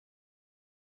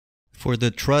For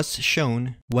the truss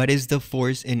shown, what is the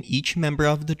force in each member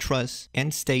of the truss,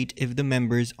 and state if the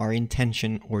members are in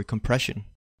tension or compression.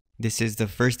 This is the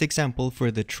first example for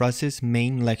the Trusses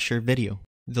main lecture video.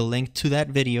 The link to that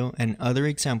video and other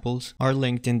examples are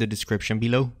linked in the description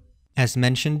below. As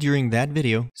mentioned during that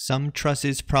video, some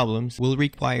Trusses problems will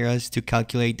require us to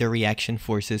calculate the reaction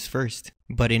forces first.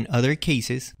 But in other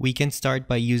cases, we can start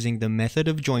by using the method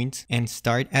of joints and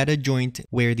start at a joint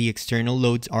where the external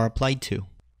loads are applied to.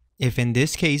 If in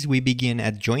this case we begin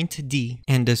at joint D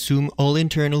and assume all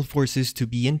internal forces to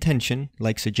be in tension,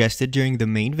 like suggested during the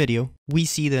main video, we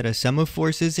see that a sum of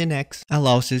forces in X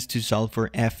allows us to solve for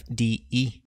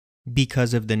FDE.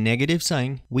 Because of the negative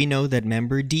sign, we know that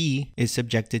member DE is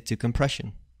subjected to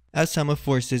compression. A sum of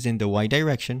forces in the Y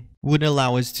direction would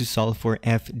allow us to solve for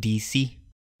FDC.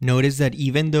 Notice that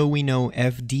even though we know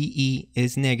FDE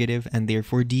is negative and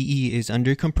therefore DE is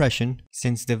under compression,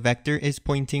 since the vector is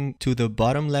pointing to the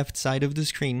bottom left side of the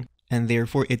screen and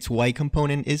therefore its Y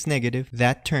component is negative,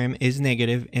 that term is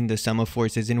negative in the sum of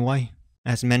forces in Y.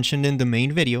 As mentioned in the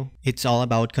main video, it's all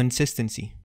about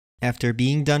consistency. After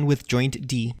being done with joint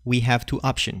D, we have two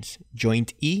options,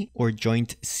 joint E or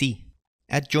joint C.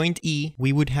 At joint E,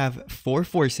 we would have 4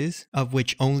 forces, of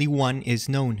which only one is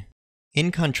known. In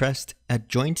contrast, at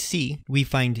joint C, we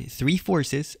find 3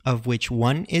 forces, of which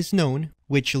one is known,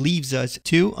 which leaves us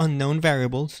 2 unknown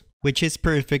variables, which is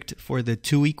perfect for the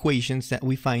 2 equations that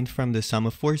we find from the sum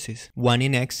of forces, one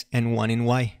in X and one in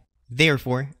Y.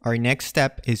 Therefore, our next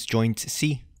step is joint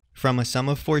C. From a sum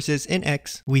of forces in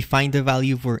X, we find the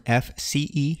value for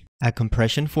FCE, a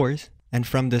compression force, and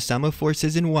from the sum of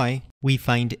forces in Y, we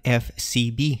find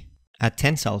FCB, a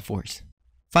tensile force.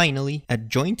 Finally, at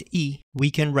joint E, we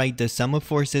can write the sum of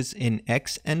forces in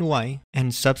X and Y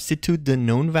and substitute the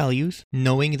known values,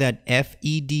 knowing that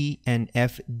FED and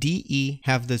FDE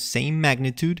have the same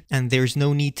magnitude and there's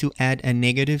no need to add a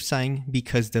negative sign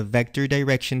because the vector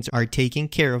directions are taking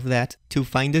care of that to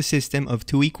find a system of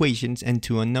 2 equations and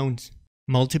 2 unknowns.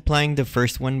 Multiplying the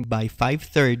first one by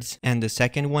 5/3 and the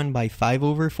second one by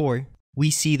 5/4, we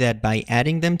see that by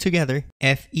adding them together,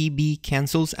 FEB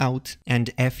cancels out and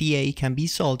FEA can be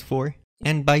solved for,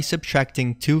 and by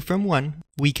subtracting 2 from 1,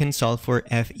 we can solve for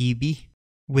FEB.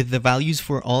 With the values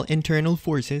for all internal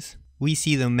forces, we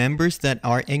see the members that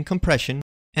are in compression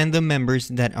and the members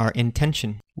that are in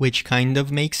tension, which kind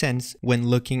of makes sense when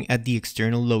looking at the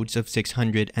external loads of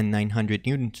 600 and 900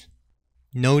 newtons.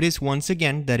 Notice once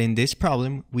again that in this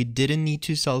problem, we didn't need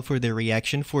to solve for the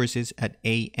reaction forces at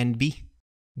A and B.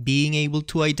 Being able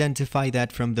to identify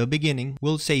that from the beginning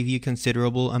will save you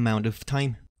considerable amount of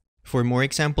time. For more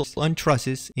examples on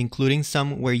trusses, including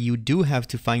some where you do have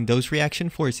to find those reaction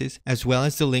forces, as well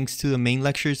as the links to the main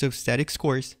lectures of statics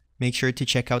course, make sure to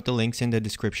check out the links in the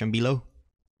description below.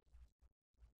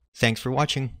 Thanks for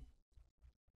watching.